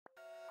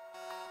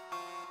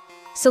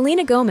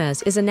Selena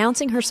Gomez is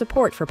announcing her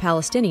support for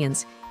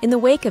Palestinians in the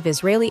wake of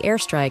Israeli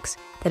airstrikes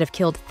that have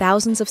killed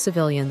thousands of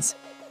civilians.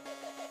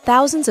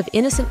 Thousands of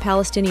innocent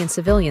Palestinian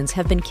civilians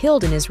have been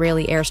killed in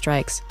Israeli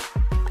airstrikes.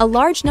 A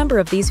large number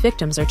of these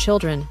victims are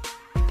children.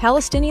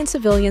 Palestinian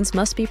civilians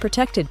must be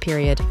protected,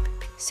 period,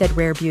 said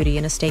Rare Beauty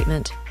in a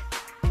statement.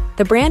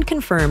 The brand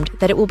confirmed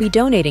that it will be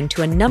donating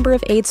to a number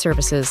of aid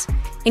services,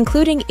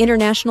 including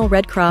International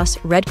Red Cross,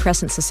 Red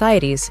Crescent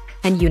Societies,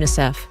 and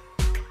UNICEF.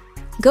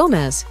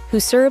 Gomez, who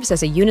serves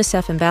as a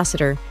UNICEF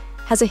ambassador,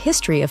 has a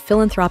history of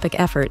philanthropic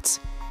efforts.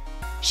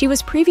 She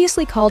was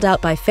previously called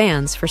out by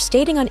fans for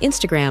stating on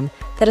Instagram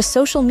that a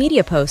social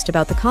media post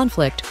about the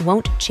conflict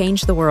won't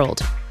change the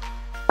world.